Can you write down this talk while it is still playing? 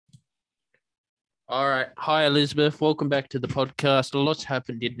All right. Hi, Elizabeth. Welcome back to the podcast. A lot's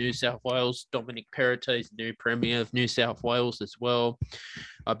happened in New South Wales. Dominic Perrottet's the new Premier of New South Wales as well.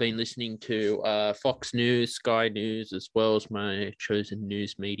 I've been listening to Fox News, Sky News, as well as my chosen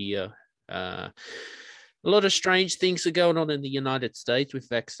news media. A lot of strange things are going on in the United States with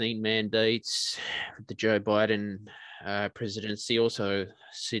vaccine mandates, the Joe Biden presidency. Also,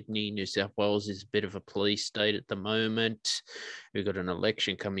 Sydney, New South Wales is a bit of a police state at the moment. We've got an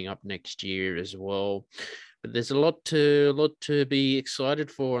election coming up next year as well. But there's a lot to be excited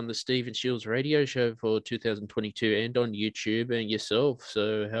for on the Stephen Shields radio show for 2022 and on YouTube and yourself.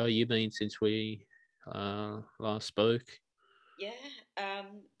 So how have you been since we last spoke? Yeah,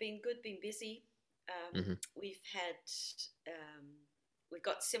 been good, been busy. We've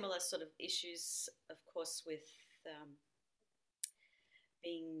got similar sort of issues, of course, with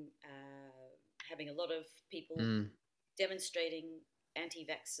being having a lot of people demonstrating,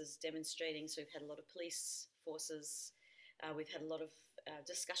 anti-vaxxers demonstrating. So we've had a lot of police forces. We've had a lot of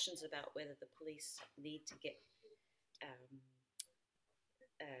discussions about whether the police need to get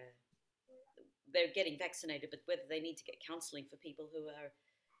they're getting vaccinated, but whether they need to get counselling for people who are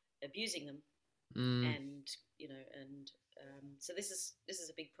abusing them. And so this is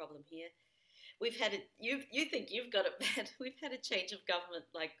a big problem here. We've had it. You think you've got it bad? We've had a change of government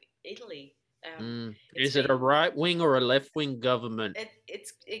like Italy. Is it a right wing or a left wing government?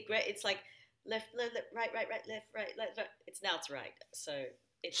 It's like left, right, left. It's right. So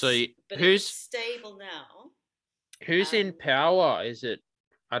who's stable now? Who's in power? Is it?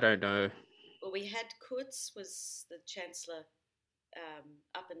 I don't know. Well, we had Kurz was the chancellor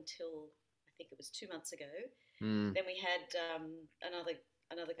up until I think it was 2 months ago. Then we had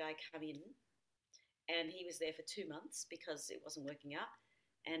another guy come in, and he was there for 2 months because it wasn't working out.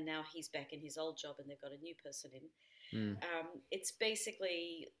 And now he's back in his old job, and they've got a new person in. It's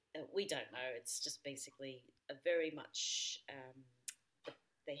basically we don't know. It's just basically a very much.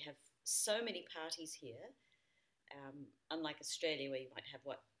 They have so many parties here, unlike Australia, where you might have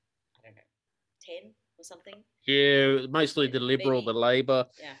I don't know, 10 or something. Yeah, mostly the Liberal, the Labor.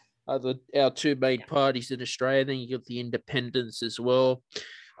 Yeah. Our two main parties in Australia. Then you got the Independents as well.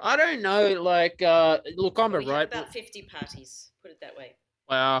 I don't know. Like, look, I'm we have about 50 parties. Put it that way.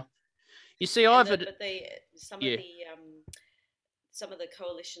 Wow. You see, some of the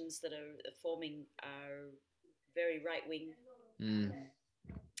coalitions that are forming are very right wing and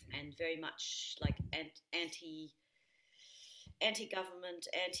very much like anti-government,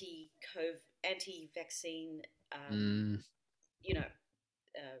 anti-vaccine.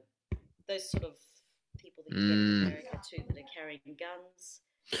 Those sort of people that you get in America too, that are carrying guns.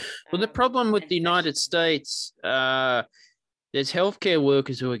 Well, the problem with the United States, there's healthcare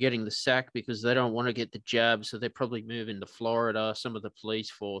workers who are getting the sack because they don't want to get the jab, so they're probably moving to Florida. Some of the police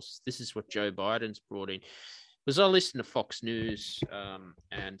force. This is what Joe Biden's brought in. Because I listen to Fox News,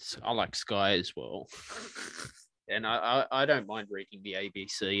 and I like Sky as well, and I don't mind reading the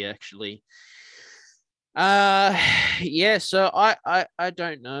ABC actually. Yeah. So I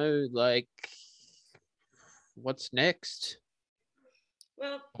don't know, like, what's next.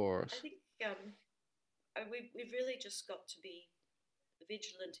 Well, I think we've really just got to be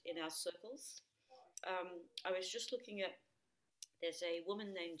vigilant in our circles. I was just looking at, there's a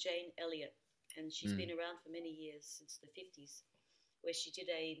woman named Jane Elliott, and she's been around for many years, since the 50s, where she did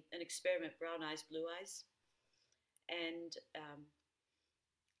an experiment, brown eyes, blue eyes. And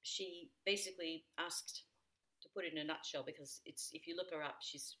she basically asked, to put it in a nutshell, because if you look her up,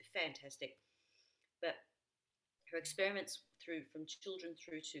 she's fantastic. But her experiments from children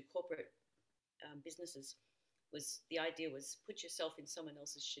through to corporate businesses the idea was put yourself in someone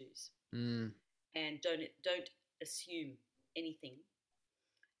else's shoes and don't assume anything,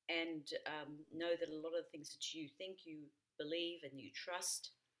 and know that a lot of the things that you think, you believe, and you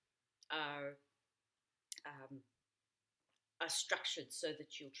trust are structured so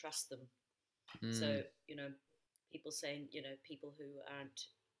that you'll trust them. So people saying people who aren't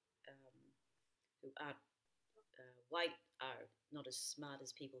white are not as smart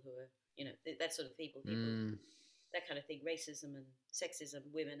as people who are that sort of people that kind of thing. Racism and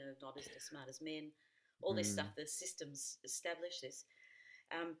sexism, women are not as smart as men, all this stuff. The systems establish this,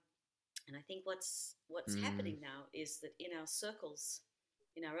 and I think what's happening now is that in our circles,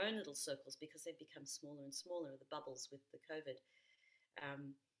 in our own little circles, because they've become smaller and smaller, the bubbles with the COVID,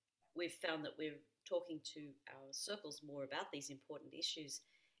 we've found that we're talking to our circles more about these important issues,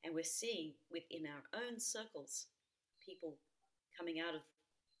 and we're seeing within our own circles people coming out of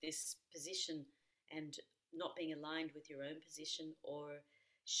this position and not being aligned with your own position, or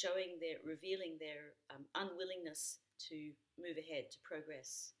revealing their unwillingness to move ahead, to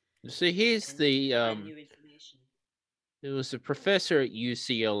progress. So here's and the find new information. there was a professor at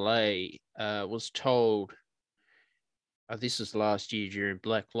UCLA was told this was last year during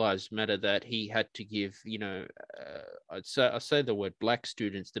Black Lives Matter that he had to give, I say the word black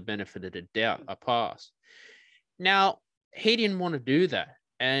students the benefit of the doubt, a pass. Now he didn't want to do that,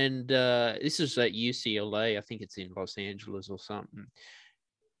 and this is at UCLA. I think it's in Los Angeles or something.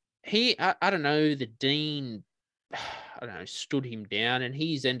 I don't know, the dean, I don't know, stood him down, and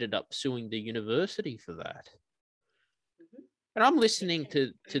he's ended up suing the university for that. Mm-hmm. And I'm listening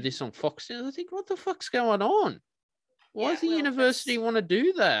to this on Fox, and I think, what the fuck's going on? Why does the university want to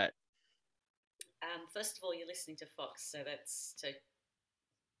do that? First of all, you're listening to Fox, so that's so.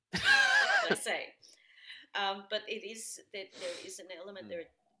 What can I say? But it is that there is an element. There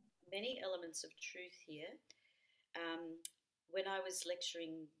are many elements of truth here. When I was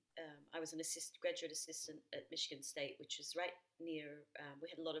lecturing, I was an graduate assistant at Michigan State, which is right near. We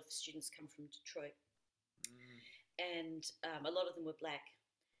had a lot of students come from Detroit, and a lot of them were black.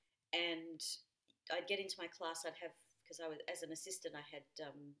 And I'd get into my class. I'd have, because I was as an assistant, I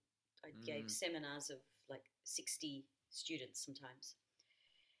gave seminars of like 60 students sometimes.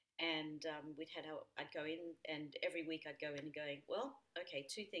 And I'd go in, and every week I'd go in and going, well, okay,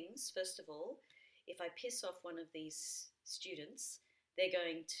 two things. First of all, if I piss off one of these students, they're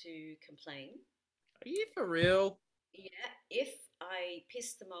going to complain. Are you for real? Yeah. If I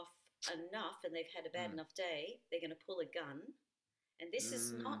piss them off enough and they've had a bad enough day, they're going to pull a gun. And this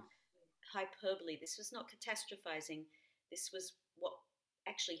is not hyperbole. This was not catastrophizing. This was what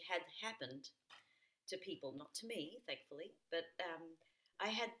actually had happened to people, not to me, thankfully. But I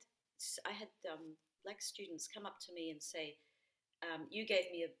had black students come up to me and say, "You gave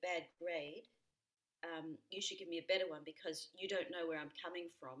me a bad grade. You should give me a better one because you don't know where I'm coming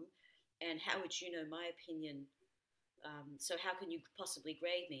from, and how would you know my opinion? So how can you possibly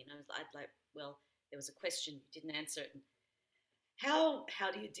grade me?" And I'd like, well, there was a question, you didn't answer it. And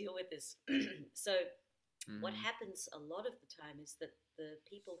how do you deal with this? So what happens a lot of the time is that the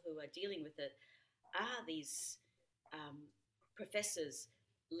people who are dealing with it are these professors,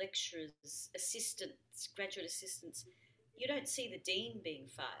 lecturers, assistants, graduate assistants. You don't see the dean being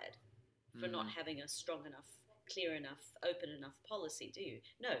fired for not having a strong enough, clear enough, open enough policy, do you?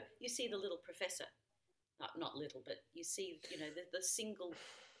 No, you see the little professor, not little, but you see, the single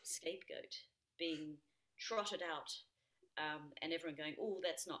scapegoat being trotted out, and everyone going, "Oh,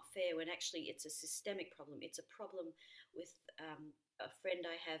 that's not fair," when actually it's a systemic problem. It's a problem with a friend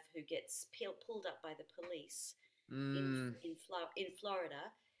I have who gets pulled up by the police in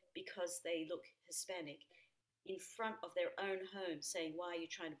Florida because they look Hispanic in front of their own home, saying, "Why are you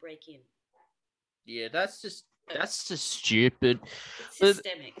trying to break in?" Yeah, that's just stupid. It's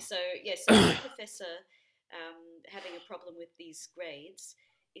systemic. So one professor having a problem with these grades,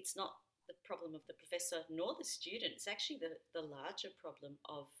 it's not the problem of the professor nor the student. It's actually the larger problem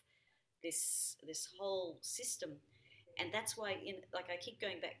of this whole system, and that's why I keep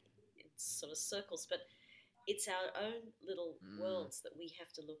going back in sort of circles, but it's our own little worlds that we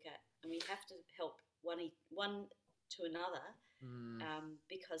have to look at, and we have to help one to another,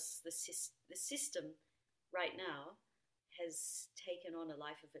 because the system right now has taken on a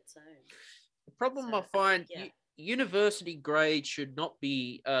life of its own. The problem I find, university grades should not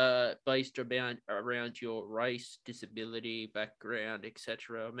be based around your race, disability, background,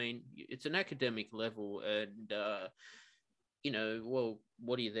 etc. I mean, it's an academic level, and well,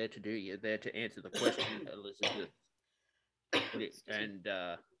 what are you there to do? You're there to answer the question, Elizabeth, and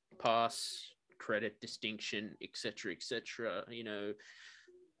pass, credit, distinction, etc., etc.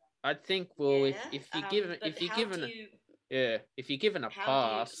 I think, well, if you're given a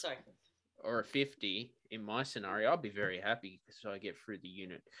pass or a 50 in my scenario, I'll be very happy because I get through the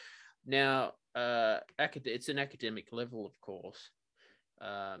unit. Now, it's an academic level, of course.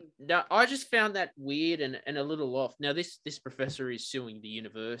 Now, I just found that weird and a little off. Now, this professor is suing the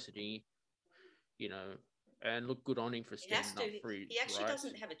university, and look, good on him for standing up for his rights. He actually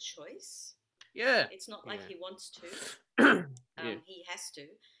doesn't have a choice. Yeah. It's not like he wants to. He has to.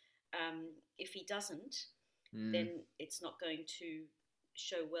 If he doesn't, then it's not going to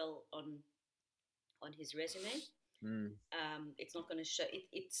show well on his resume. It's not going to show.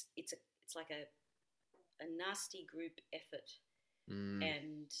 It's like a nasty group effort.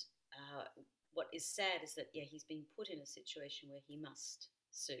 And what is sad is that he's being put in a situation where he must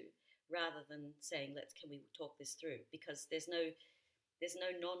sue, rather than saying, can we talk this through? Because there's no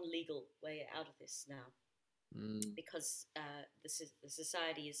non-legal way out of this now, because the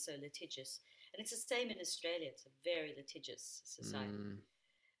society is so litigious, and it's the same in Australia. It's a very litigious society.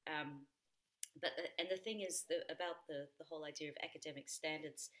 But the thing is about the whole idea of academic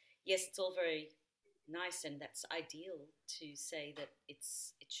standards yes, it's all very nice, and that's ideal to say that it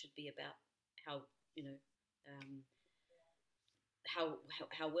should be about how you know um,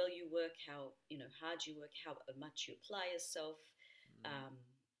 how well you work, how hard you work, how much you apply yourself, um,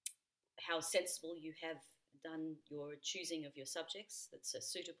 how sensible you have done your choosing of your subjects that's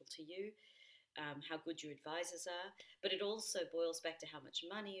suitable to you, how good your advisors are. But it also boils back to how much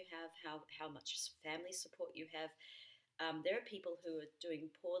money you have, how much family support you have. There are people who are doing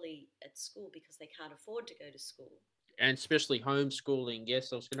poorly at school because they can't afford to go to school. And especially homeschooling.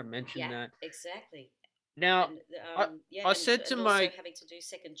 Yes, I was going to mention Yeah, that. exactly. Now, And I, yeah, I said to and also my having to do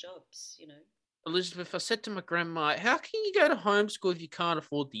second jobs. Elizabeth, I said to my grandma, how can you go to homeschool if you can't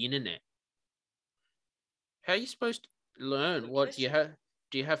afford the internet? How are you supposed to learn? Good What do you question. have?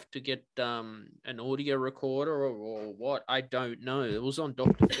 Do you have to get an audio recorder or what? I don't know. It was on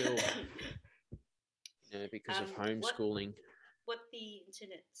Dr. Phil, because of What homeschooling. the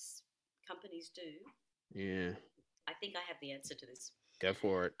internet companies do, Yeah, I think I have the answer to this. go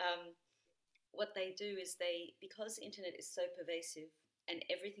for it. What they do is because the internet is so pervasive and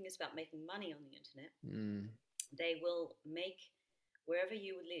everything is about making money on the internet, they will make, wherever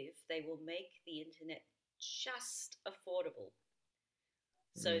you live, they will make the internet just affordable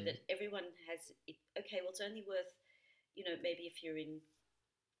so that everyone has it. Okay, well, it's only worth, maybe if you're in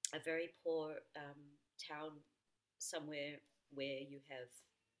a very poor town somewhere where you have,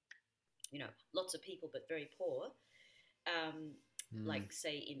 lots of people but very poor, um, like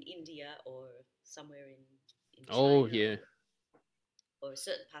say in India or somewhere in Oh China yeah, or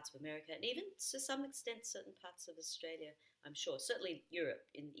certain parts of America, and even to some extent certain parts of Australia, I'm sure, certainly Europe,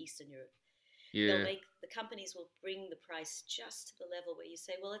 in Eastern Europe. yeah, The companies will bring the price just to the level where you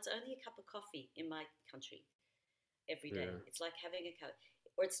say, well, it's only a cup of coffee in my country every day. yeah. It's like having a Coke,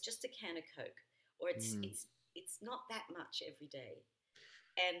 or it's just a can of Coke, or it's not that much every day.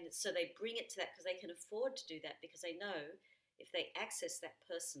 And so they bring it to that because they can afford to do that, because they know if they access that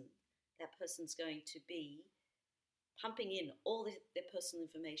person's going to be pumping in all their personal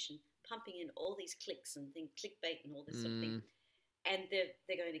information, pumping in all these clicks and clickbait and all this sort of thing, and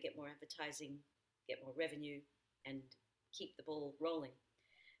they're going to get more advertising, get more revenue, and keep the ball rolling.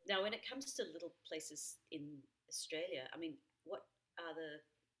 Now, when it comes to little places in Australia, I mean, what are the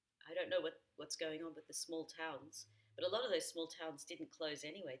I don't know what's going on with the small towns, but a lot of those small towns didn't close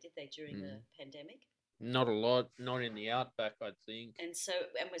anyway, did they, during the pandemic? Not a lot. Not in the outback, I think. And so,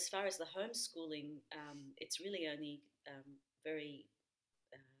 and as far as the homeschooling, it's really only very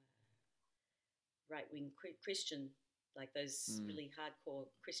right wing Christian, like those really hardcore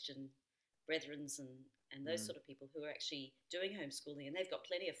Christian brethrens and those sort of people who are actually doing homeschooling, and they've got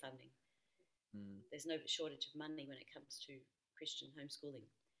plenty of funding. There's no shortage of money when it comes to Christian homeschooling.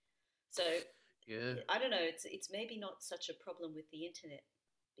 So Yeah. I don't know. It's maybe not such a problem with the internet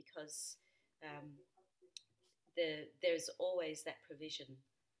because um, there's always that provision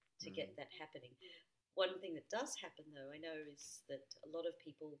to get that happening. One thing that does happen, though, I know, is that a lot of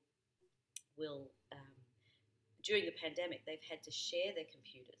people will, during the pandemic, they've had to share their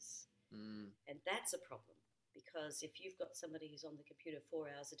computers, and that's a problem because if you've got somebody who's on the computer 4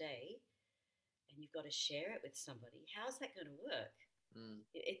 hours a day and you've got to share it with somebody, how's that going to work?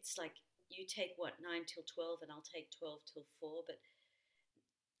 It's like you take what 9 till 12, and I'll take 12 till 4, but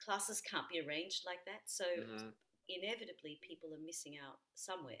classes can't be arranged like that. So inevitably, people are missing out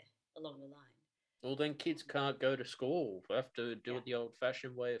somewhere along the line. Well, then kids can't go to school. They have to do Yeah. it the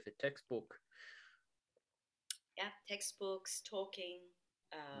old-fashioned way of a textbook. Yeah, textbooks, talking,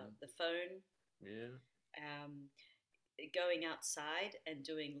 the phone, Yeah. going outside and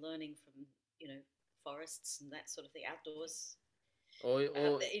doing learning from forests and that sort of thing, outdoors. Or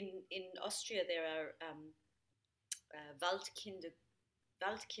In Austria, there are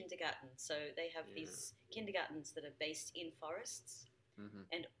Waldkindergarten. So they have these kindergartens that are based in forests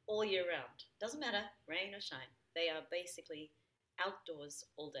and all year round. Doesn't matter, rain or shine. They are basically outdoors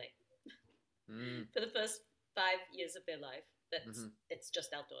all day for the first 5 years of their life. It's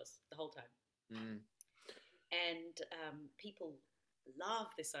just outdoors the whole time. And people love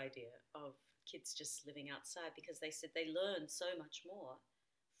this idea of kids just living outside because they said they learn so much more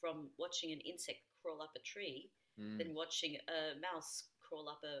from watching an insect crawl up a tree than watching a mouse crawl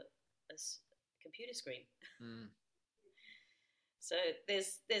up a computer screen. So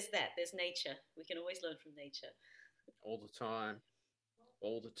there's that. There's nature. We can always learn from nature. all the time.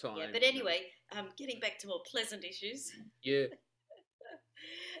 All the time. Yeah, but anyway, getting back to more pleasant issues. Yeah.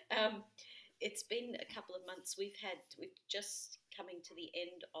 It's been a couple of months. We've just coming to the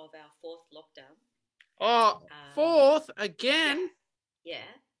end of our 4th lockdown. Oh, 4th again? Yeah.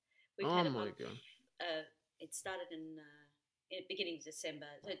 We've Oh had a my month. God. It started in beginning of December,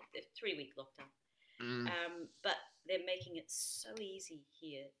 so a 3-week lockdown. Mm. But they're making it so easy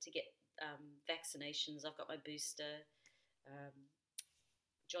here to get vaccinations. I've got my booster. Um,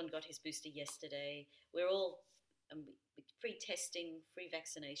 John got his booster yesterday. We're all free testing, free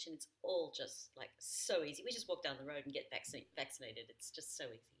vaccination. It's all just like so easy. We just walk down the road and get vaccinated. It's just so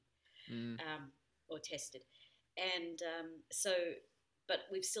easy, or tested. And but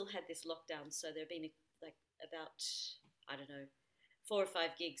we've still had this lockdown. So there have been like about, I don't know, 4 or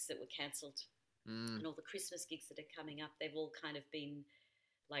 5 gigs that were cancelled. And all the Christmas gigs that are coming up, they've all kind of been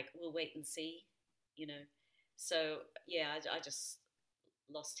like, we'll wait and see, you know. So yeah, I just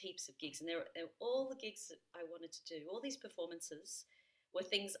lost heaps of gigs, and they're all the gigs that I wanted to do. All these performances were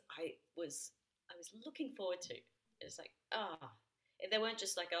things I was looking forward to. It's like, they weren't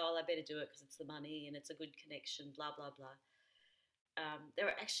just like, oh, I better do it because it's the money and it's a good connection, blah blah blah. There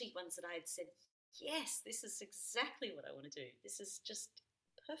were actually ones that I had said, yes, this is exactly what I want to do. This is just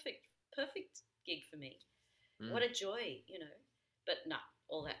perfect gig for me. What a joy, you know. But no,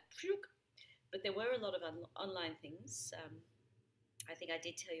 all that. But there were a lot of online things. I think I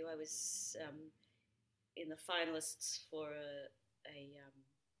did tell you I was in the finalists for it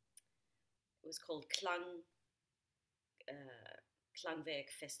was called Klangwerk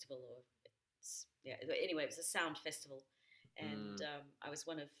Festival, or anyway, it was a sound festival, and I was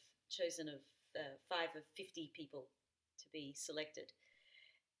chosen of 5 of 50 people to be selected,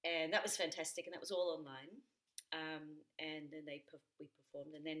 and that was fantastic, and that was all online, and then we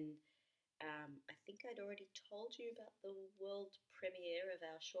performed, and then I think I'd already told you about the world premiere of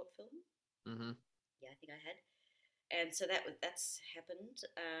our short film. Mm-hmm. Yeah, I think I had. And so that's happened.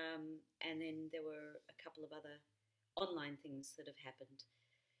 And then there were a couple of other online things that have happened.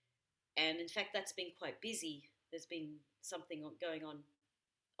 And in fact, that's been quite busy. There's been something going on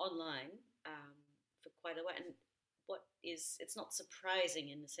online for quite a while. And it's not surprising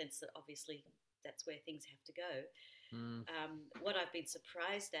in the sense that obviously that's where things have to go. What I've been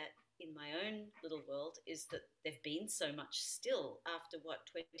surprised at in my own little world is that there've been so much still after 20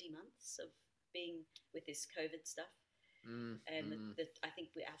 months of being with this COVID stuff. And I think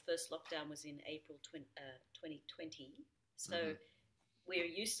our first lockdown was in April 2020. So we're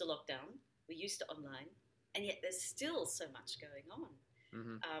used to lockdown, we're used to online, and yet there's still so much going on.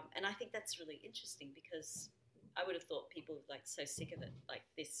 And I think that's really interesting, because I would have thought people were like so sick of it, like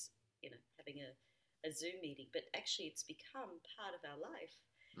this, you know, having a Zoom meeting, but actually it's become part of our life.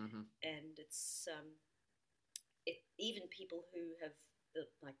 And it's even people who have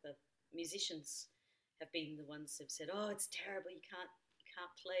the musicians have been the ones who've said, oh, it's terrible, you can't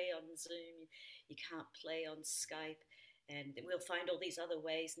play on Zoom, you can't play on Skype, and we'll find all these other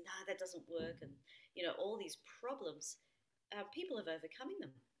ways. No, that doesn't work. And you know, all these problems, people have overcoming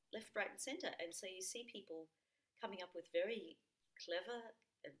them left, right and centre. And so you see people coming up with very clever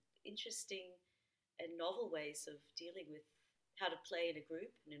and interesting and novel ways of dealing with how to play in a group,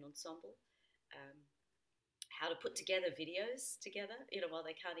 in an ensemble, how to put together videos together, you know, while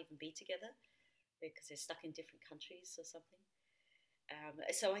they can't even be together because they're stuck in different countries or something.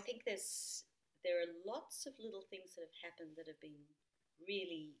 So I think there are lots of little things that have happened that have been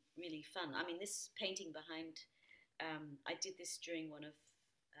really, really fun. I mean, this painting behind, I did this during one of,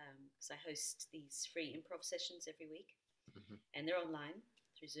 because I host these free improv sessions every week, and they're online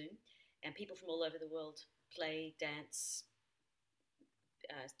through Zoom, and people from all over the world play, dance,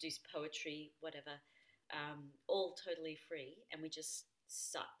 do poetry, whatever, all totally free, and we just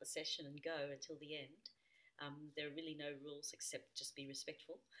start the session and go until the end. There are really no rules except just be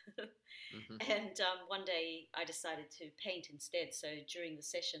respectful. And one day I decided to paint instead, so during the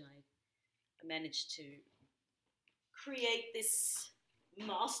session I managed to create this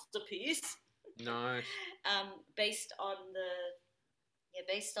masterpiece. Nice. Based on the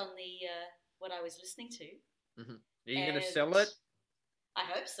what I was listening to. Are you going to sell it? I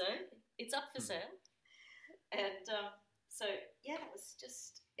hope so. It's up for sale. And so yeah,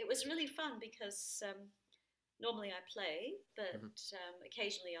 it was really fun, because normally I play, but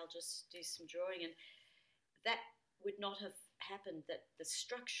occasionally I'll just do some drawing, and that would not have happened. That the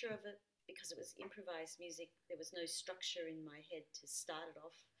structure of it, because it was improvised music, there was no structure in my head to start it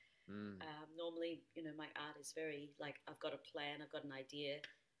off. Normally, you know, my art is very like, I've got a plan, I've got an idea.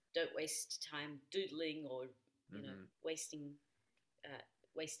 Don't waste time doodling or you know, wasting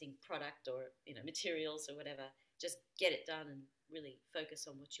product or, you know, materials or whatever. Just get it done and really focus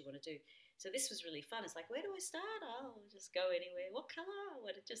on what you want to do. So this was really fun. It's like, where do I start? I'll just go anywhere. What color?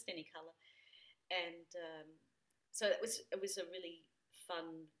 Just any color. And so it was a really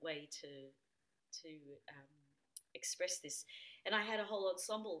fun way to express this. And I had a whole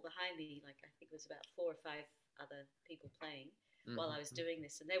ensemble behind me. Like, I think it was about 4 or 5 other people playing while I was doing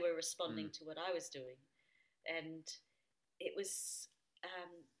this, and they were responding to what I was doing, and it was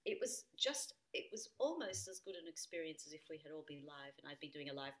it was almost as good an experience as if we had all been live and I'd been doing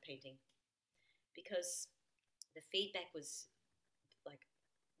a live painting, because the feedback was like,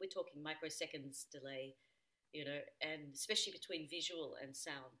 we're talking microseconds delay, and especially between visual and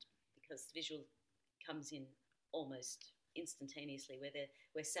sound, because visual comes in almost instantaneously,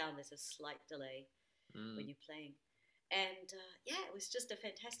 where sound there's a slight delay when you're playing, and it was just a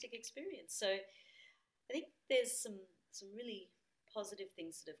fantastic experience. So I think there's some really positive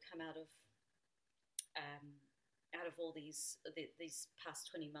things that have come out of all these past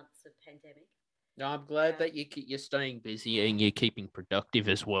 20 months of pandemic. No, I'm glad that you're staying busy and you're keeping productive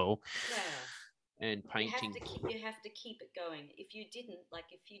as well. Yeah. And painting. You have to keep it going. If you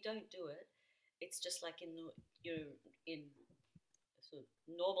don't do it, it's just like in sort of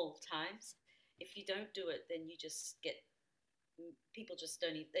normal times. If you don't do it, then you just get, people just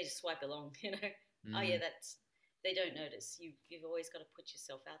don't even, they just swipe along, Oh yeah, they don't notice. You've always got to put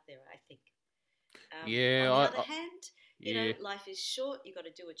yourself out there, I think. On the other hand, life is short. You got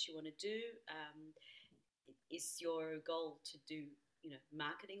to do what you want to do. Is your goal to do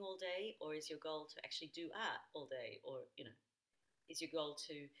marketing all day, or is your goal to actually do art all day, or is your goal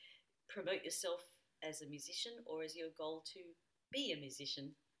to promote yourself as a musician, or is your goal to be a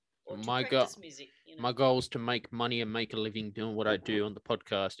musician or to practice music? My goal is to make money and make a living doing what I do on the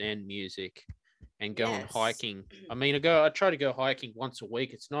podcast and music. And going hiking. I mean, I try to go hiking once a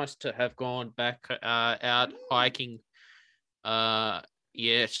week. It's nice to have gone back out hiking.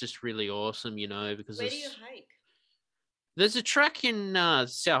 It's just really awesome, because where do you hike? There's a track in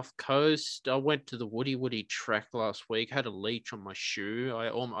South Coast. I went to the Woody track last week. Had a leech on my shoe.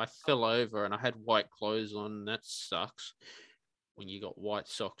 I fell over and I had white clothes on. That sucks. When you got white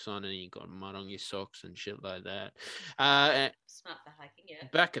socks on and you got mud on your socks and shit like that. Smart for hiking, yeah.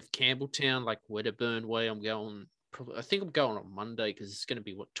 Back of Campbelltown, like Wedderburn way, I'm going. I think I'm going on Monday because it's going to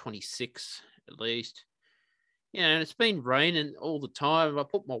be 26 at least. Yeah, and it's been raining all the time. I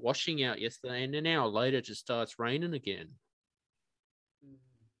put my washing out yesterday, and an hour later, it just starts raining again.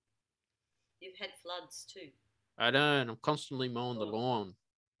 You've had floods too. I know, and I'm constantly mowing the lawn.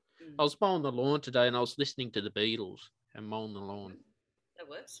 I was mowing the lawn today, and I was listening to the Beatles and mowing the lawn. That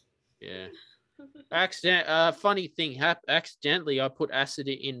works. Yeah. Funny thing happened. Accidentally, I put acid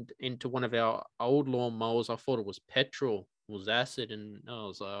into one of our old lawn mowers. I thought it was petrol. It was acid, and I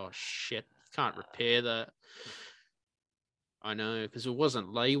was like, "Oh shit, can't repair that." I know, because it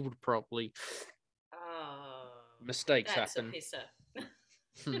wasn't labeled properly. Oh, mistakes happen. That's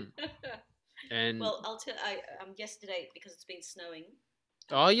a pisser. And well, I'll tell. Yesterday, because it's been snowing.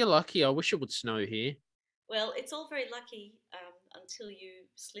 Oh, you're lucky. I wish it would snow here. Well, it's all very lucky until you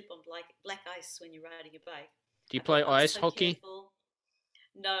slip on black ice when you're riding a bike. Do you play ice hockey? Careful.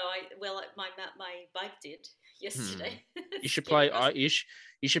 No, my bike did yesterday. You should play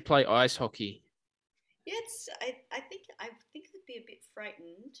you should play ice hockey. Yeah, I think I'd be a bit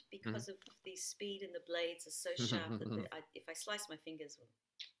frightened because of the speed, and the blades are so sharp that if I slice my fingers, well,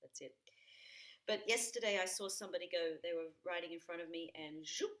 that's it. But yesterday I saw somebody go. They were riding in front of me, and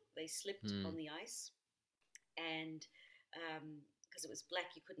they slipped on the ice, and because it was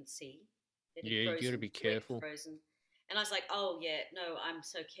black, you couldn't see. You got to be careful. Frozen. And I was like, oh yeah, no, I'm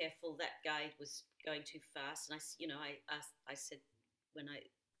so careful. That guy was going too fast, and I said, when I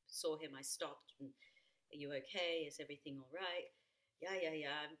saw him, I stopped. And, are you okay? Is everything all right? Yeah.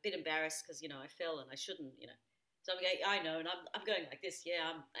 I'm a bit embarrassed because I fell and I shouldn't. So I'm going. I know, and I'm going like this.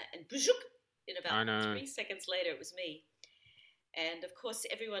 Yeah, and in about 3 seconds later, it was me. And of course,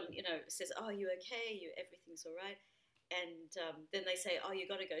 everyone says, "Oh, are you okay? Everything's all right." And then they say, "Oh, you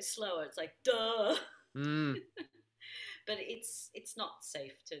got to go slower." It's like, duh. But it's not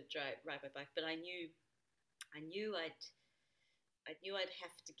safe to ride my bike. But I knew I'd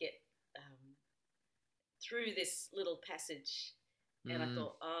have to get through this little passage, and I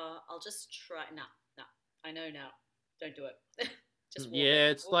thought, I'll just try. No, I know now. Don't do it. Just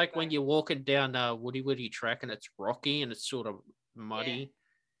it's like when you're walking down Woody track and it's rocky and it's sort of muddy. Yeah.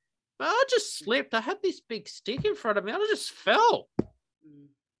 But I just slipped. I had this big stick in front of me. I just fell.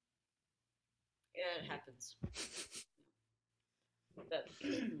 Yeah, it happens. But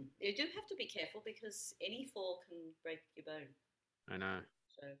you do have to be careful because any fall can break your bone. I know.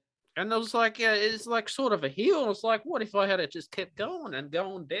 So. And it was like, it's like sort of a hill. It's like, what if I had just kept going and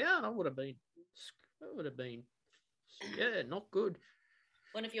going down? I would have been, not good.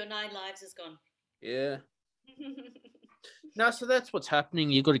 One of your 9 lives is gone. Yeah. No, so that's what's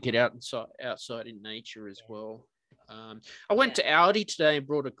happening. You've got to get outside in nature as well. I went to Aldi today and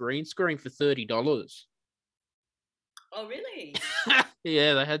brought a green screen for $30. Oh, really?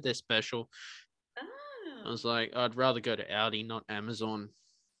 Yeah, they had their special. I Oh, was like, I'd rather go to Aldi, not Amazon.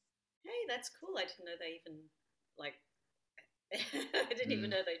 hey, that's cool. I didn't know they even like. I didn't even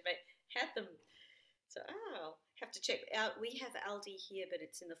Mm, know they had them. So, oh, have to check out. We have Aldi here, but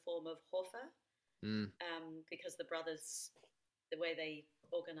it's in the form of Hofer, mm, because the brothers, the way they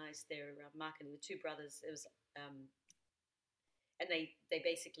organised their marketing, the two brothers, it was, and they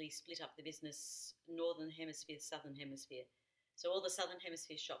basically split up the business, northern hemisphere, southern hemisphere. So all the southern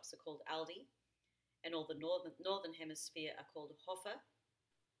hemisphere shops are called Aldi, and all the northern hemisphere are called Hofer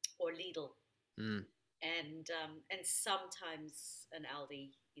or Lidl, mm, and sometimes an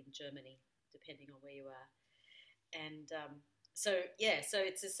Aldi in Germany, depending on where you are. And so yeah, so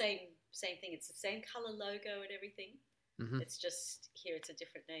it's the same thing. It's the same color logo and everything. mm-hmm, It's just here it's a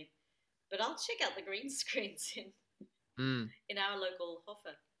different name. But I'll check out the green screens mm. in our local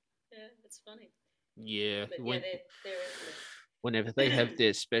Hoffer. Yeah, it's funny. Yeah, But yeah, they're whenever they have everywhere.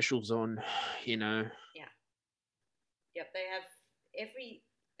 their specials on, you know. Yeah, yep. Every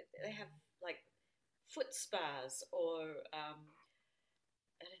they have like foot spas or I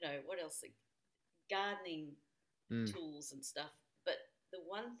don't know what else, like gardening Mm, tools and stuff. But the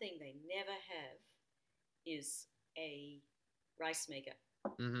one thing they never have is a rice maker.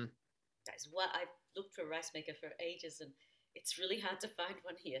 mm-hmm. That's what I've looked for a rice maker for ages, and it's really hard to find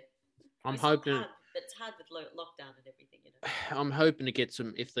one here. I'm It's not hoping hard, but it's hard with lockdown and everything. I'm hoping to get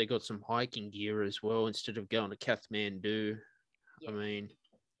some if they got some hiking gear as well instead of going to Kathmandu. I Yeah, mean,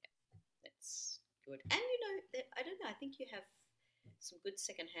 that's good. And I don't know. I think you have some good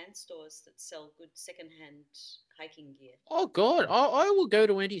secondhand stores that sell good secondhand hiking gear. oh God, I will go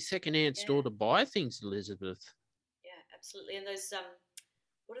to any secondhand store Yeah, to buy things, Elizabeth. yeah, absolutely. And those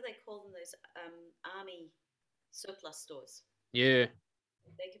what do they call them? Those army surplus stores. Yeah.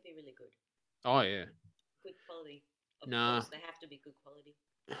 They could be really good. Oh yeah. Good quality, of Nah. course. They have to be good quality.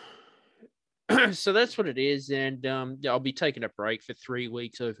 So that's what it is, and yeah, I'll be taking a break for 3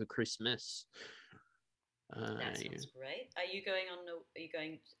 weeks over Christmas. That Yeah. sounds great. Are you going on? Are you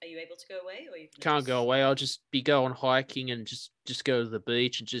going? Are you able to go away, or are you going to Can't go just? away. I'll just be going hiking and just go to the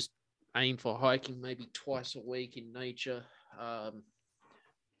beach and just aim for hiking maybe twice a week in nature. Um,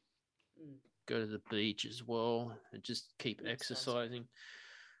 Mm, go to the beach as well and just keep sounds good. exercising.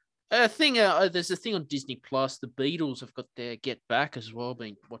 There's a thing on Disney Plus. The Beatles have got their Get Back as well.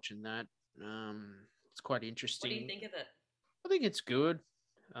 Been watching that. It's quite What do you interesting. think of it? I think it's good.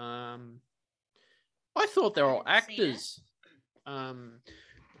 Um, I thought I they're all haven't seen it. actors. Um,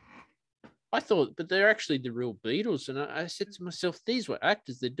 I thought, but they're actually the real Beatles. And I said to myself, these were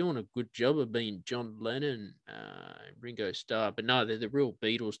actors. They're doing a good job of being John Lennon, Ringo Starr. But no, they're the real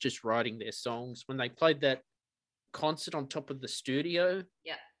Beatles, just writing their songs. When they played that concert on top of the studio,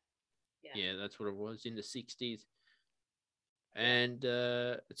 Yeah, yeah, yeah, that's what it was in the 60s. yeah, And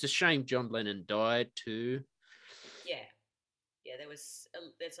it's a shame John Lennon died too. yeah, yeah.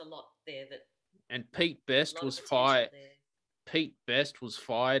 There's a lot there that And Pete a Best lot of was potential fired. there. Pete Best was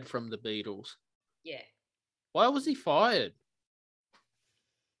fired from the Beatles. Yeah. Why was he fired?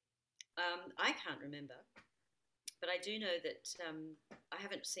 I can't remember, but I do know that I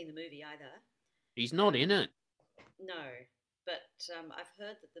haven't seen the movie either. He's not in Um, it. no, but I've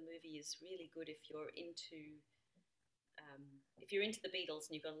heard that the movie is really good um, if you're into the Beatles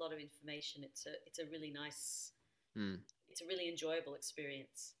and you've got a lot of information. It's a really nice, Mm, it's a really enjoyable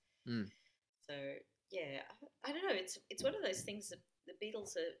experience. mm, So yeah, I don't know. It's one of those things that the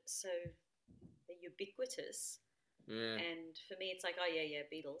Beatles are so they're ubiquitous, yeah, and for me, it's like, oh yeah, yeah,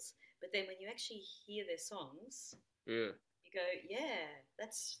 Beatles. But then when you actually hear their songs, yeah. you go, yeah,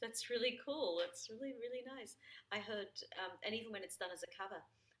 that's really cool. That's really really nice. I heard, and even when it's done as a cover,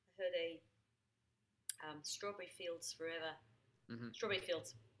 I heard a Strawberry Fields Forever, Mm-hmm, Strawberry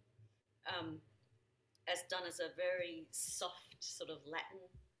Fields, um, as done as a very soft sort of Latin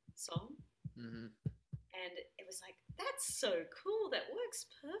song, mm-hmm, and it was like, that's so cool. That works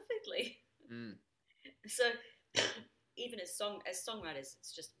perfectly. mm. So even as songwriters,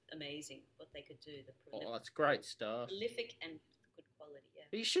 it's just amazing what they could do. The Oh, that's great stuff. prolific and good quality.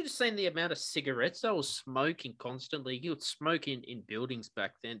 Yeah, You should have seen the amount of cigarettes they were smoking constantly. He would smoke in buildings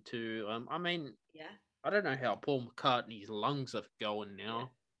back then too. I mean, yeah, I don't know how Paul McCartney's lungs are going yeah.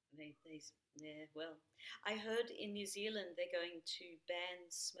 now. Yeah. Well, I heard in New Zealand they're going to ban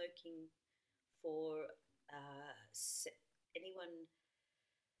smoking for anyone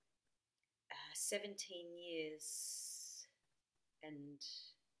 17 years, and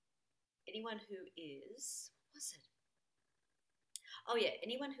anyone who is, what was it? Oh yeah,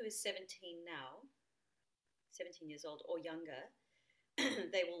 anyone who is 17 now, 17 years old or younger,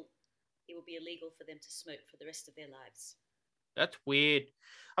 they will, it will be illegal for them to smoke for the rest of their lives. That's weird.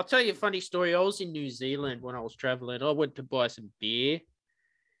 I'll tell you a funny story. I was in New Zealand when I was traveling. I went to buy some beer,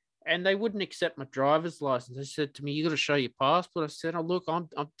 and they wouldn't accept my driver's license. They said to me, "You got to show your passport." I said, "Oh, look, I'm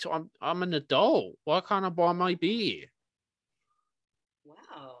an adult. Why can't I buy my beer?"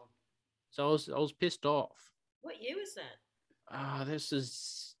 Wow. So I was pissed off. What year was that? This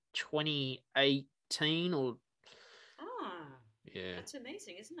is 2018 or yeah. That's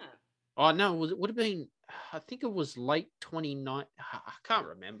amazing, isn't it? Oh no, it would have been. I think it was late 29. I can't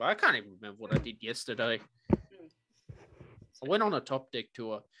remember. I can't even remember what I did yesterday. I went on a top deck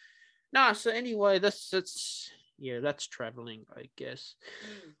tour. No, so anyway, that's traveling, I guess.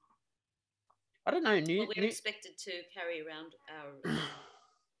 I don't know. We're expected to carry around our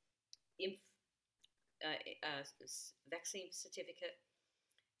vaccine certificate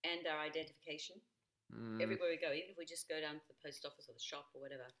and our identification everywhere we go. Even if we just go down to the post office or the shop or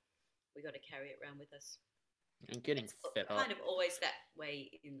whatever, we got to carry it around with us. I'm getting fed up. Kind of always that way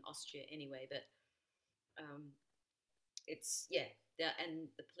in Austria anyway, but it's and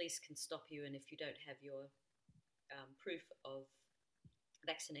the police can stop you, and if you don't have your proof of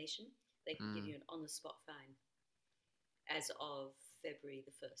vaccination, they can give you an on-the-spot fine as of February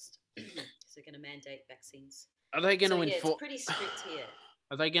the 1st. So they're going to mandate vaccines. Are they going to enforce? It's pretty strict here.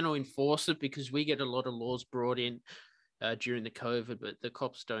 Are they going to enforce it? Because we get a lot of laws brought in during the COVID, but the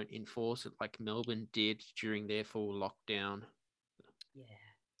cops don't enforce it like Melbourne did during their full lockdown. Yeah.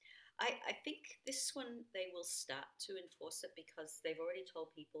 I think this one they will start to enforce it because they've already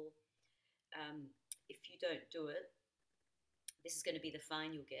told people if you don't do it, this is going to be the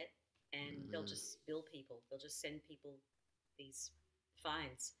fine you'll get, and they'll just bill people. They'll just send people these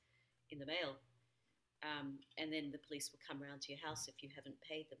fines in the mail, and then the police will come around to your house if you haven't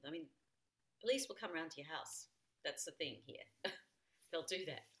paid them. I mean, police will come around to your house. That's the thing here. They'll do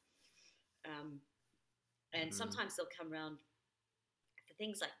that. And sometimes they'll come around for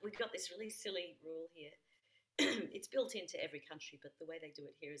things like, we've got this really silly rule here. It's built into every country, but the way they do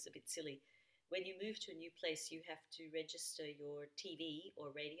it here is a bit silly. When you move to a new place, you have to register your TV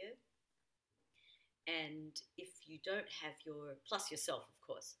or radio. And if you don't have plus yourself, of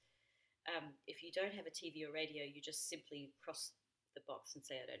course, if you don't have a TV or radio, you just simply cross the box and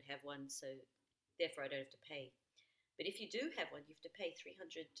say, I don't have one, so therefore I don't have to pay. But if you do have one, you have to pay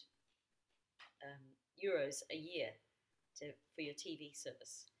 300 euros a year for your TV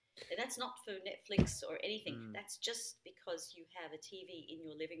service. And that's not for Netflix or anything. That's just because you have a TV in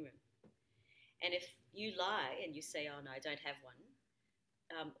your living room. And if you lie and you say, oh, no, I don't have one,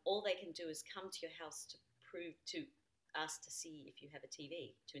 all they can do is come to your house to ask to see if you have a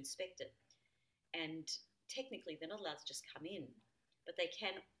TV, to inspect it. And technically, they're not allowed to just come in, but they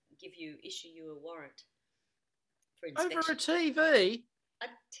can issue you a warrant for inspection. Over a TV? A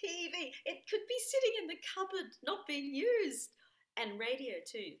TV. It could be sitting in the cupboard, not being used. And radio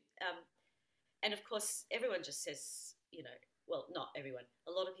too. And of course, everyone just says, well, not everyone.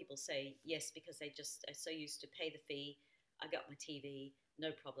 A lot of people say yes because they just are so used to pay the fee. I got my TV,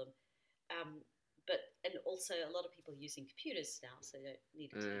 no problem. And also a lot of people are using computers now, so they don't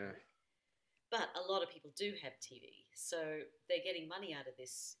need a TV. But a lot of people do have TV, so they're getting money out of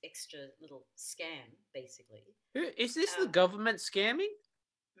this extra little scam, basically. Is this the government scamming?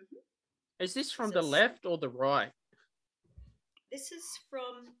 Mm-hmm. Is this from the left or the right? This is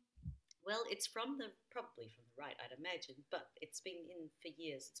it's probably from the right, I'd imagine, but it's been in for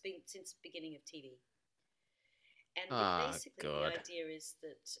years. It's been since the beginning of TV. And basically the idea is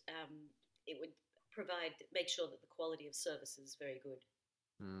that it would make sure that the quality of service is very good.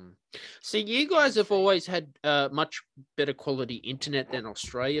 See, you guys have always had much better quality internet than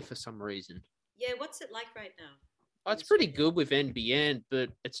Australia for some reason. Yeah, what's it like right now? Oh, it's pretty good with NBN, but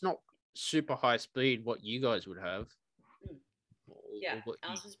it's not super high speed what you guys would have. Yeah,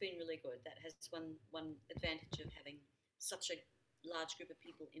 ours has been really good. That has one advantage of having such a large group of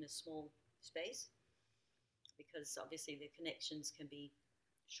people in a small space, because obviously their connections can be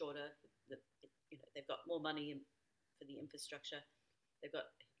shorter. They've got more money for the infrastructure. They've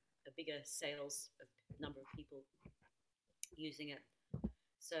got a bigger number of people using it.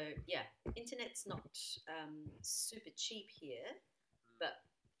 So yeah, internet's not super cheap here, but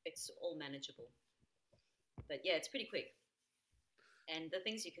it's all manageable. But yeah, it's pretty quick. And the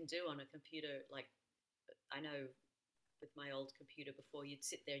things you can do on a computer, like I know with my old computer before, you'd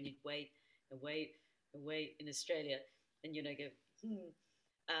sit there and you'd wait and wait and wait in Australia, and go,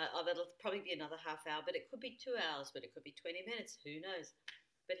 that'll probably be another half hour, but it could be 2 hours, but it could be 20 minutes, who knows?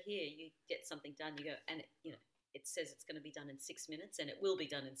 But here you get something done, you go, and it says it's going to be done in 6 minutes, and it will be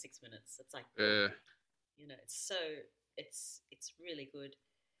done in 6 minutes. It's like, it's really good.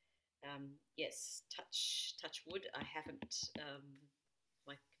 Yes, touch wood. I haven't.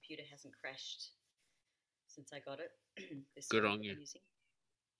 My computer hasn't crashed since I got it. This Good one on that you. I'm using.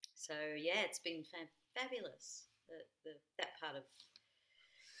 So yeah, it's been fabulous. That part of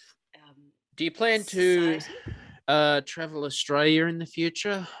Do you plan to society. travel Australia in the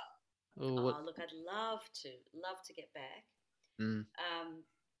future? Or what? Oh, look, I'd love to get back. Mm, Um,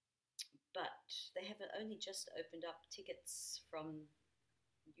 but they have only just opened up tickets from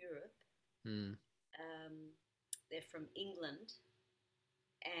Europe. mm, They're from England,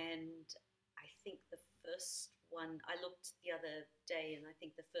 and I think the first one I looked the other day, and I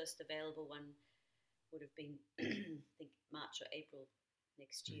think the first available one would have been I think March or April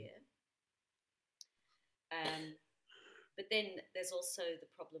next mm, year. But then there's also the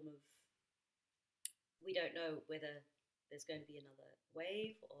problem of we don't know whether there's going to be another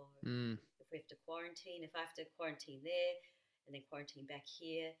wave or mm. if we have to quarantine. If I have to quarantine there and then quarantine back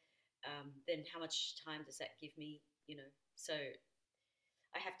here, then how much time does that give me? So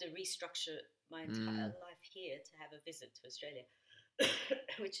I have to restructure my entire Mm. life here to have a visit to Australia,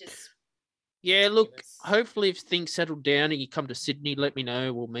 which is Yeah, look, ridiculous. hopefully if things settle down and you come to Sydney, let me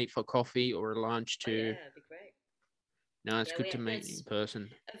know. We'll meet for coffee or a lunch Oh too. yeah, it'd be great. No, it's Yeah, good to meet you in there's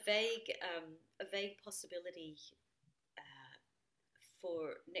person. a vague possibility uh,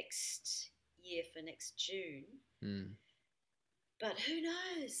 for next year for next June, Mm. but who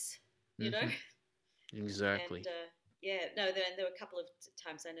knows? You know, Hmm. and Exactly. yeah, no, there were a couple of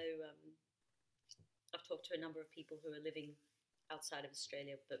times I know I've talked to a number of people who are living outside of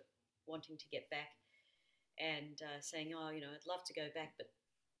Australia but wanting to get back and saying, oh, I'd love to go back, but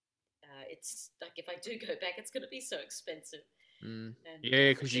it's like if I do go back, it's going to be so expensive, Mm. and Yeah,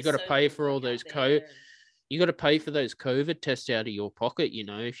 because you there's got to so pay little for all work those out there. And, you got to pay for those COVID tests out of your pocket.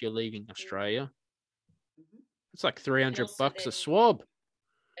 If you're leaving Australia, mm-hmm. it's like And also $300 a then swab.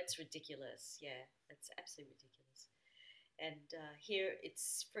 it's ridiculous. Yeah, it's absolutely ridiculous. And here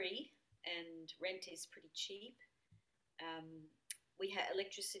it's free, and rent is pretty cheap. Um, we have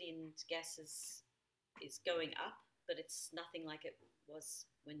electricity and gas is going up, but it's nothing like it was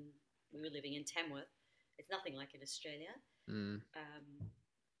when we were living in Tamworth. It's nothing like in Australia. Mm. Um,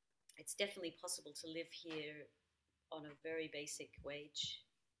 it's definitely possible to live here on a very basic wage.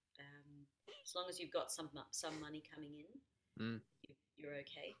 As long as you've got some money coming in, Mm. you're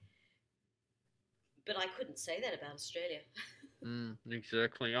okay. But I couldn't say that about Australia. Mm.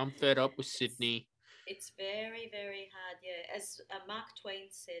 Exactly. I'm fed up with it's Sydney. it's very very hard. Yeah, as Mark Twain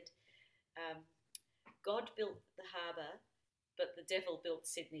said, um, God built the harbour, but the devil built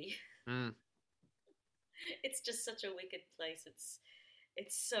Sydney. Mm. It's just such a wicked place. It's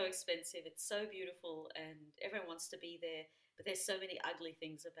so expensive. It's so beautiful, and everyone wants to be there. But there's so many ugly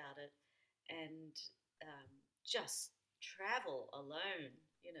things about it, and just travel alone.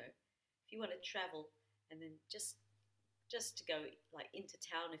 If you want to travel, and then just to go like into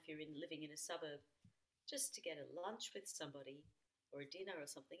town if you're living in a suburb, just to get a lunch with somebody or a dinner or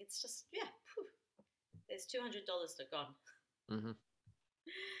something. It's just phew, there's $200 that are gone. Mm-hmm.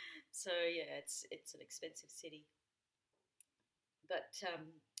 So yeah, it's an expensive city, but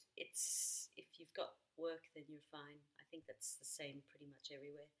it's if you've got work, then you're fine. I think that's the same pretty much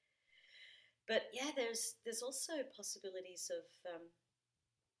everywhere. But yeah, there's also possibilities of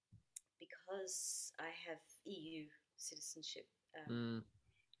because I have EU citizenship Mm.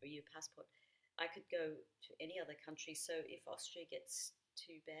 or EU passport, I could go to any other country. So if Austria gets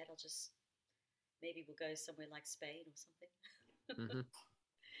too bad, I'll just maybe we'll go somewhere like Spain or something. Mm-hmm.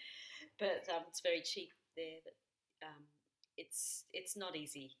 But it's very cheap there. But it's not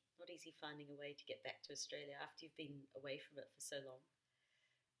easy finding a way to get back to Australia after you've been away from it for so long.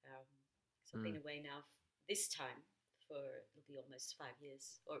 Um, so I've Mm. been away now this time for it'll be almost 5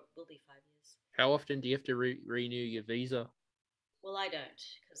 years, or will be 5 years. How often do you have to renew your visa? Well, I don't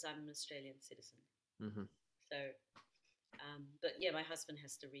because I'm an Australian citizen. Mm-hmm. So, but yeah, my husband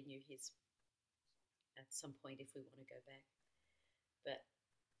has to renew his at some point if we want to go back. But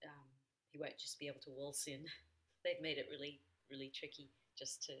um, he won't just be able to waltz in. They've made it really, really tricky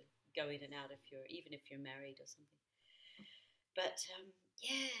just to go in and out if you're even if you're married or something. But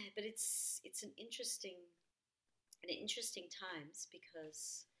yeah, but it's an interesting times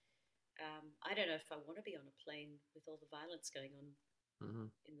because I don't know if I want to be on a plane with all the violence going on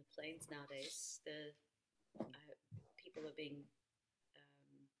Mm-hmm. in the planes nowadays. People are being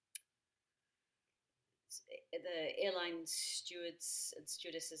the airline stewards and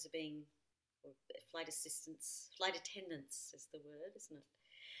stewardesses are being, or flight attendants is the word, isn't it?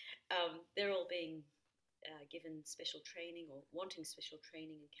 They're all being given special training or wanting special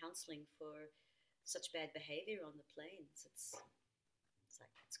training and counselling for such bad behaviour on the planes. It's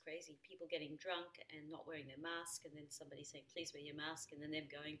like, it's crazy. People getting drunk and not wearing their mask, and then somebody saying, please wear your mask, and then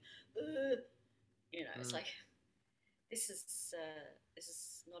them going, ugh. It's like, this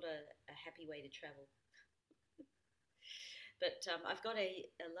is not a happy way to travel. But I've got a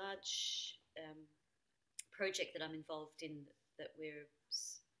large project that I'm involved in that we're,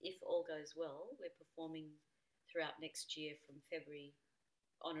 if all goes well, we're performing throughout next year from February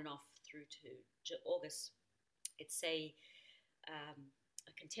on and off through to August. It's a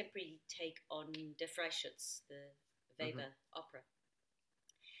contemporary take on Der Freischütz, the Weber opera.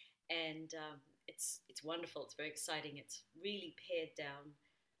 And it's wonderful. It's very exciting. It's really pared down.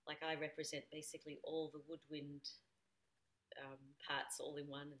 Like, I represent basically all the woodwind parts all in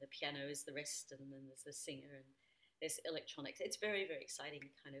one, and the piano is the rest, and then there's the singer, and there's electronics. It's very, very exciting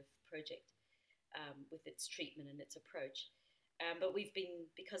kind of project with its treatment and its approach. But we've been,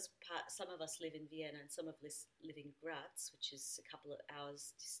 because some of us live in Vienna and some of us live in Graz, which is a couple of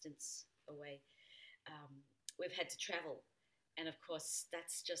hours distance away, we've had to travel. And of course,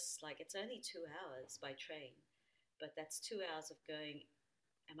 that's just like, it's only 2 hours by train, but that's 2 hours of going,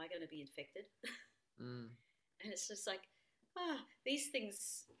 am I going to be infected? And it's just like, these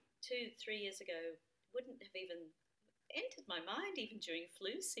things 2-3 years ago wouldn't have even entered my mind, even during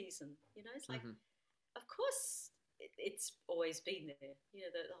flu season. It's like, of course, it's always been there.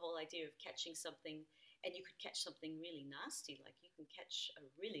 The whole idea of catching something, and you could catch something really nasty, like you can catch a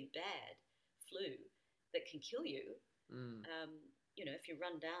really bad flu that can kill you. If you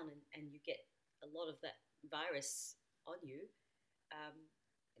run down and you get a lot of that virus on you,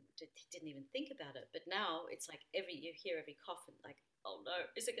 didn't even think about it. But now it's like you hear every cough and like, oh no,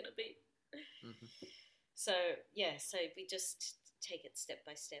 is it going to be? So we just take it step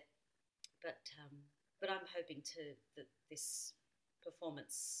by step. But I'm hoping that this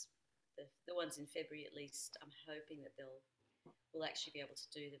performance, the ones in February at least, I'm hoping that we'll actually be able to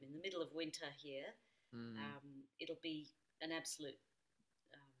do them in the middle of winter here. It'll be an absolute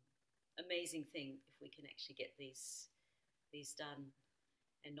amazing thing if we can actually get these done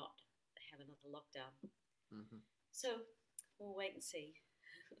and not have another lockdown. So we'll wait and see.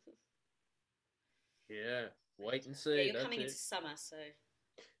 Yeah, wait and see. Yeah, you're coming into summer, so.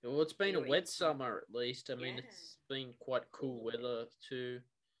 Well, it's been a wet summer at least. I mean, it's been quite cool weather too.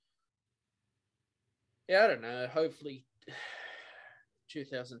 Yeah, I don't know. Hopefully,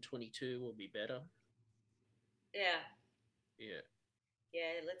 2022 will be better. Yeah. Yeah.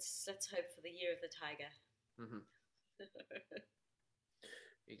 Yeah. Let's hope for the year of the tiger.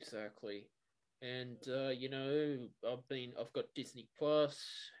 Exactly. And I've got Disney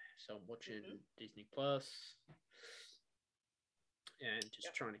Plus, so I'm watching Disney Plus and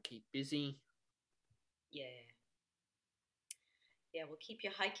just trying to keep busy. Yeah. Yeah, we'll keep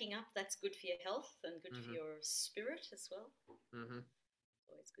you hiking up. That's good for your health and good for your spirit as well.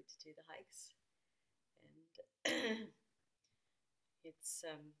 Always good to do the hikes. And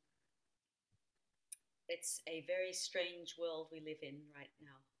it's a very strange world we live in right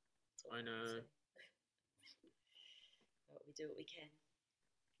now. I know. But we do what we can.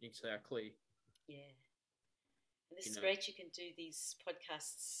 Exactly. Yeah. And this is great. You can do these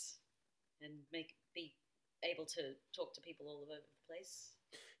podcasts and be able to talk to people all over the place.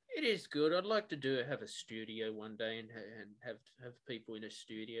 It is good. I'd like to have a studio one day and have people in a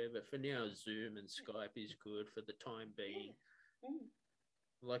studio, but for now, Zoom and Skype is good for the time being.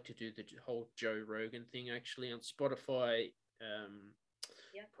 I'd like to do the whole Joe Rogan thing actually on Spotify.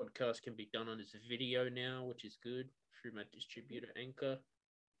 Podcast can be done on as a video now, which is good through my distributor Anchor.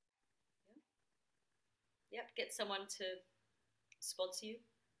 Yep, get someone to sponsor you.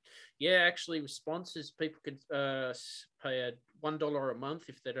 Yeah, actually, with sponsors, people can pay $1 a month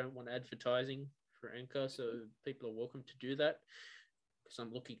if they don't want advertising for Anchor. So people are welcome to do that because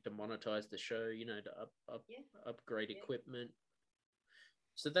I'm looking to monetize the show. To upgrade equipment.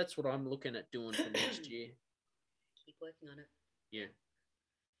 So that's what I'm looking at doing for next year. Keep working on it. Yeah,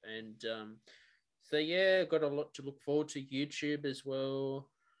 and got a lot to look forward to. YouTube as well.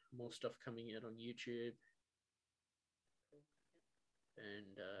 More stuff coming out on YouTube.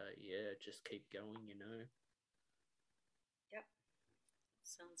 And just keep going, Yep,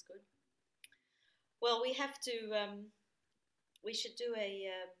 sounds good. Well, we have to. We should do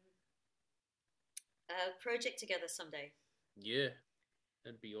a project together someday. Yeah,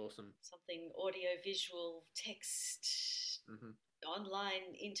 that'd be awesome. Something audio, visual, text,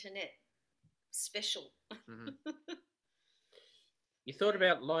 online, internet, special. You thought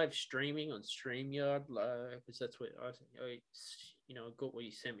about live streaming on StreamYard? Because that's what I got what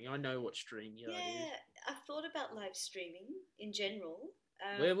you sent me. I know what StreamYard is. Yeah, I've thought about live streaming in general.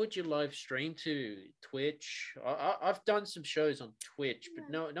 Where would you live stream to? Twitch? I've done some shows on Twitch, but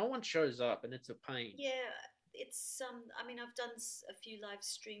no one shows up, and it's a pain. Yeah, it's I mean, I've done a few live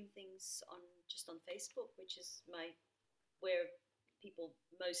stream things on Facebook, which is where people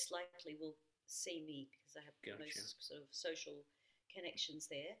most likely will see me because I have most sort of social connections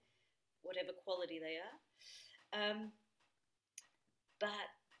there, whatever quality they are.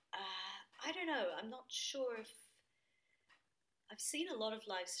 But I don't know. I'm not sure if I've seen a lot of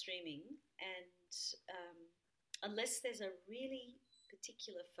live streaming, and unless there's a really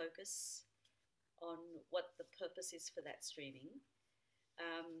particular focus on what the purpose is for that streaming,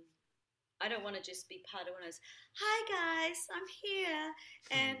 I don't want to just be part of one of those, hi guys, I'm here,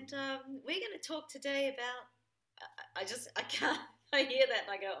 and we're going to talk today about, I can't, I hear that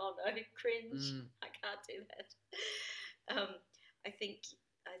and I go, oh no, cringe, I can't do that. I think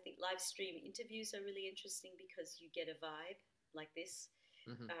live stream interviews are really interesting because you get a vibe like this.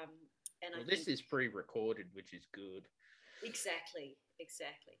 And this is pre-recorded, which is good. Exactly.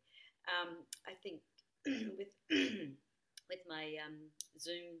 I think with my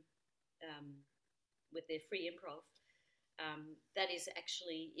Zoom, with their free improv, that is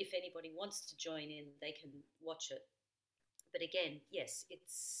actually, if anybody wants to join in, they can watch it. But again, yes,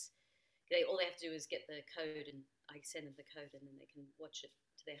 all they have to do is get the code, and I send them the code, and then they can watch it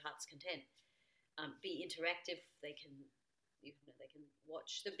to their heart's content. Be interactive. They can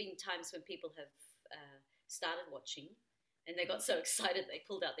watch. There've been times when people have started watching, and they got so excited they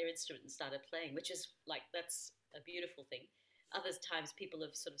pulled out their instrument and started playing, which is that's a beautiful thing. Other times people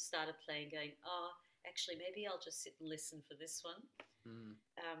have sort of started playing, going, oh, actually, maybe I'll just sit and listen for this one.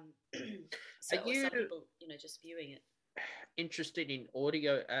 So some people, just viewing it. Interested in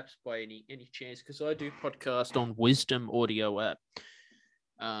audio apps by any chance? Because I do podcast on Wisdom audio app.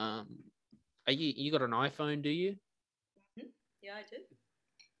 Are you got an iPhone? Do you? Yeah, I do.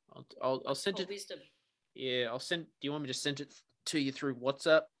 I'll send it. Wisdom. Yeah, I'll send. Do you want me to send it to you through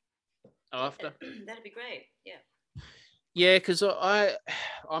WhatsApp after? That'd be great. Yeah. Yeah, because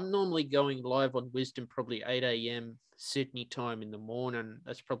I'm normally going live on Wisdom probably 8 a.m. Sydney time in the morning.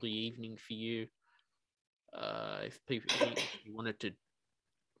 That's probably evening for you. If you wanted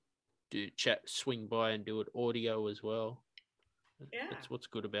to swing by and do it audio as well. Yeah. That's what's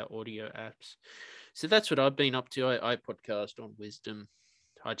good about audio apps. So that's what I've been up to. I podcast on Wisdom.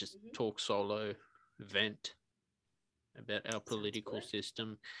 I just talk solo, vent about our political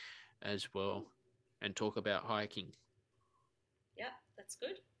system as well, and talk about hiking. Yeah, that's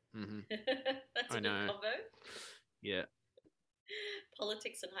good. That's a good combo. Yeah.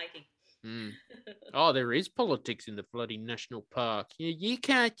 Politics and hiking. Oh, there is politics in the bloody national park. You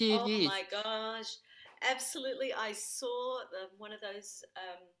can't do this. Oh my gosh. Absolutely. I saw one of those,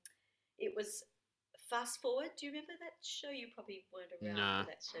 it was Fast Forward. Do you remember that show? You probably weren't around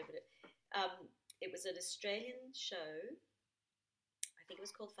for that show, but it was an Australian show. I think it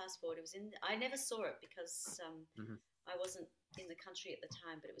was called Fast Forward. I never saw it because I wasn't in the country at the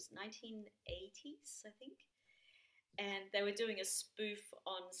time, but it was 1980s, I think. And they were doing a spoof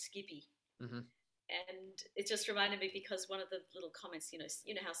on Skippy. And it just reminded me because one of the little comments, you know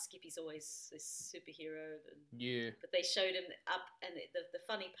how Skippy's always this superhero. But they showed him up, and the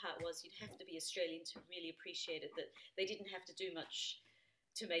funny part was you'd have to be Australian to really appreciate it, that they didn't have to do much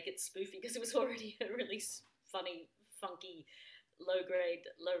to make it spoofy because it was already a really funny, funky, low-grade,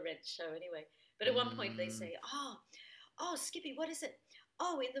 low-rent show anyway. But at one point they say, oh, Skippy, what is it?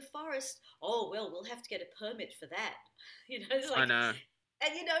 Oh, in the forest. Oh, well, we'll have to get a permit for that. It's like, I know.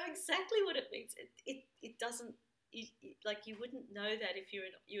 And you know exactly what it means. It doesn't, you wouldn't know that if you're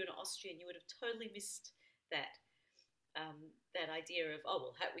an Austrian. You would have totally missed that that idea of, oh,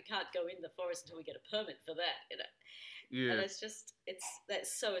 well, we can't go in the forest until we get a permit for that. Yeah. And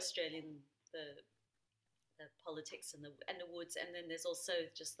that's so Australian, the politics and the woods. And then there's also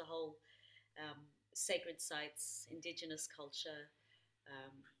just the whole sacred sites, indigenous culture.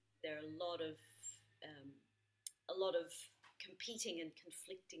 There are a lot of competing and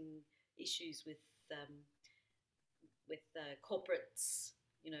conflicting issues with corporates,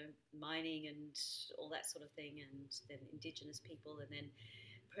 mining and all that sort of thing, and then indigenous people, and then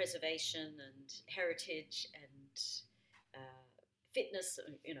preservation and heritage and fitness,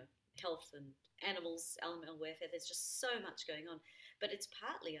 health and animals, animal welfare. There's just so much going on, but it's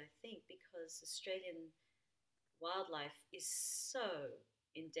partly, I think, because Australian wildlife is so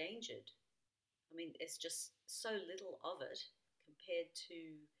endangered. I mean, there's just so little of it compared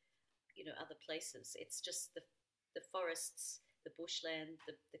to, other places. It's just the forests, the bushland,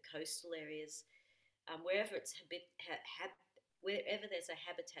 the coastal areas, wherever wherever there's a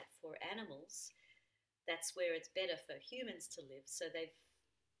habitat for animals, that's where it's better for humans to live. So they've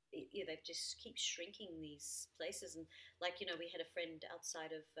they just keep shrinking these places. And like, we had a friend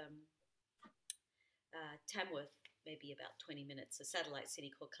outside of Tamworth, maybe about 20 minutes, a satellite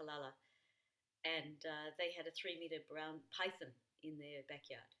city called Kalala, and they had a 3 meter brown python in their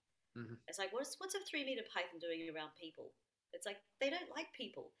backyard. Mm-hmm. It's like, what's a 3 meter python doing around people? It's like they don't like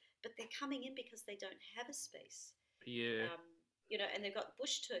people, but they're coming in because they don't have a space. Yeah. And they've got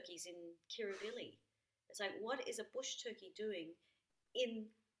bush turkeys in Kirribilli. It's like, what is a bush turkey doing in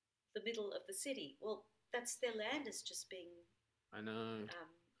the middle of the city? Well, that's their land is just being I know.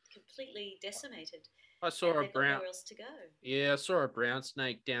 completely decimated, I and saw a they've got brown. nowhere else to go. Yeah, I saw a brown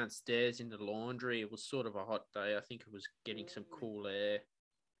snake downstairs in the laundry. It was sort of a hot day. I think it was getting some cool air.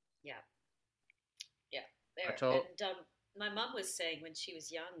 Yeah, yeah. I There told. and my mum was saying when she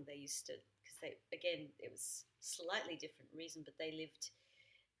was young, they used to because it was slightly different reason, but they lived.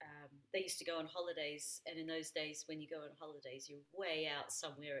 They used to go on holidays, and in those days, when you go on holidays, you're way out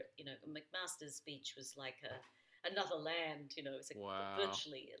somewhere. McMaster's Beach was like another land. It was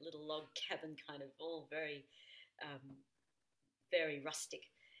virtually a little log cabin, kind of all very, very rustic.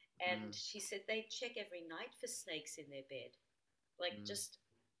 And she said they'd check every night for snakes in their bed, like just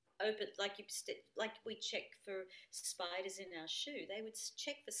open, like we check for spiders in our shoe. They would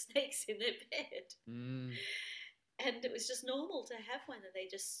check for snakes in their bed. And it was just normal to have one, and they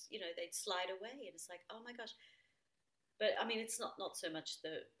just, they'd slide away, and it's like, oh my gosh. But I mean, it's not so much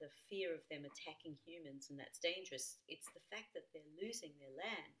the fear of them attacking humans, and that's dangerous. It's the fact that they're losing their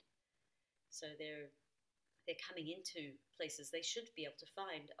land, so they're coming into places they should be able to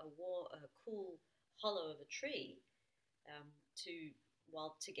find a cool hollow of a tree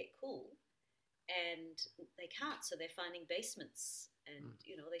to get cool, and they can't. So they're finding basements, and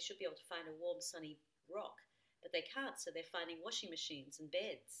they should be able to find a warm, sunny rock, but they can't. So they're finding washing machines and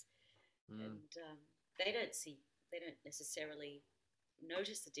beds, and they don't necessarily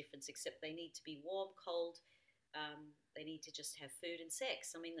notice the difference, except they need to be warm, cold. They need to just have food and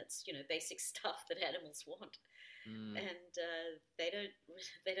sex. I mean, that's basic stuff that animals want, and they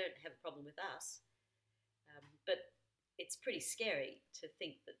don't have a problem with us. But it's pretty scary to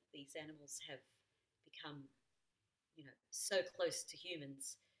think that these animals have become, so close to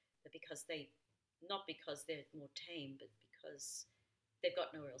humans that not because they're more tame, but because they've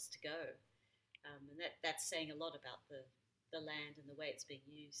got nowhere else to go. And that's saying a lot about the land and the way it's being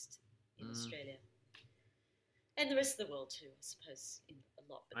used in Australia. And the rest of the world too, I suppose, in a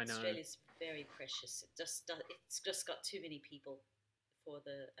lot. But Australia's very precious. It's just got too many people for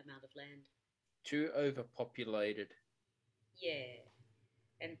the amount of land. Too overpopulated. Yeah,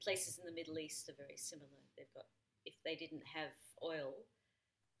 and places in the Middle East are very similar. They've got, if they didn't have oil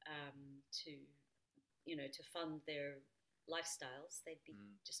to fund their lifestyles, they'd be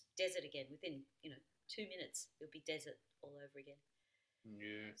just desert again. Within 2 minutes, it'll be desert all over again.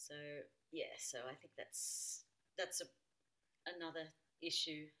 Yeah. So I think that's another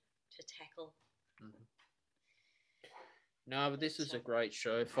issue to tackle. No, but this is a great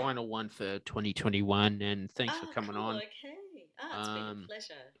show. Final one for 2021, and thanks for coming on. Okay. It's been a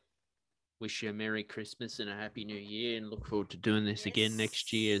pleasure. Wish you a Merry Christmas and a Happy New Year, and look forward to doing this again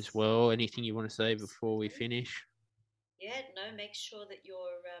next year as well. Anything you want to say before we finish? Yeah, no, make sure that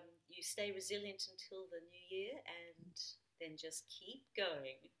you stay resilient until the new year, and then just keep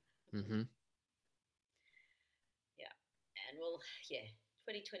going. Yeah, and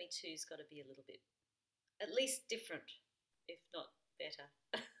 2022's got to be a little bit, at least different, if not better.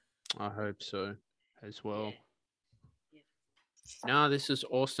 I hope so as well. Yeah. No, this is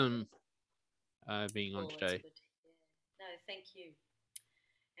awesome being on today. Good. Yeah. No, thank you.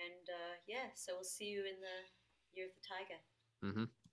 And so we'll see you in the Year of the Tiger.